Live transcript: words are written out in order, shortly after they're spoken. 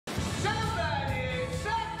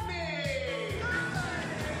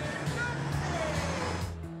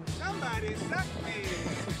suck me.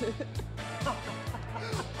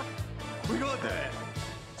 We got that.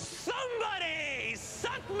 Somebody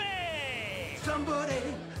suck me! Somebody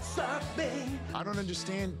suck me. I don't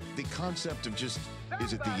understand the concept of just,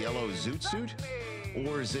 is it the yellow zoot suit?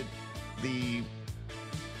 Or is it the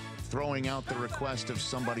throwing out the request of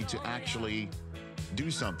somebody to actually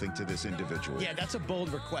do something to this individual? Yeah, that's a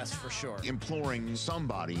bold request for sure. Imploring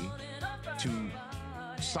somebody to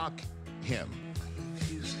suck him.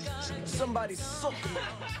 Somebody suck me.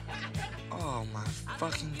 Oh my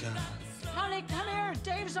fucking God. Honey, come here.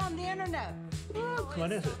 Dave's on the internet.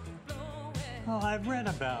 What is it? Oh, I've read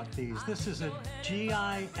about these. This is a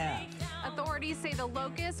GIF. Authorities say the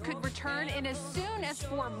locust could return in as soon as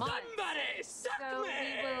 4 months. Somebody suck So me!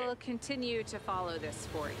 we will continue to follow this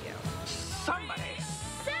for you. Somebody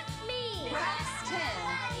Suck me! Press 10.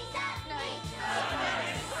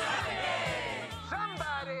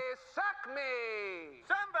 Somebody suck me.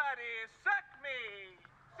 Somebody suck me.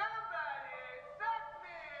 Somebody suck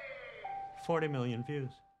me. 40 million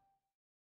views.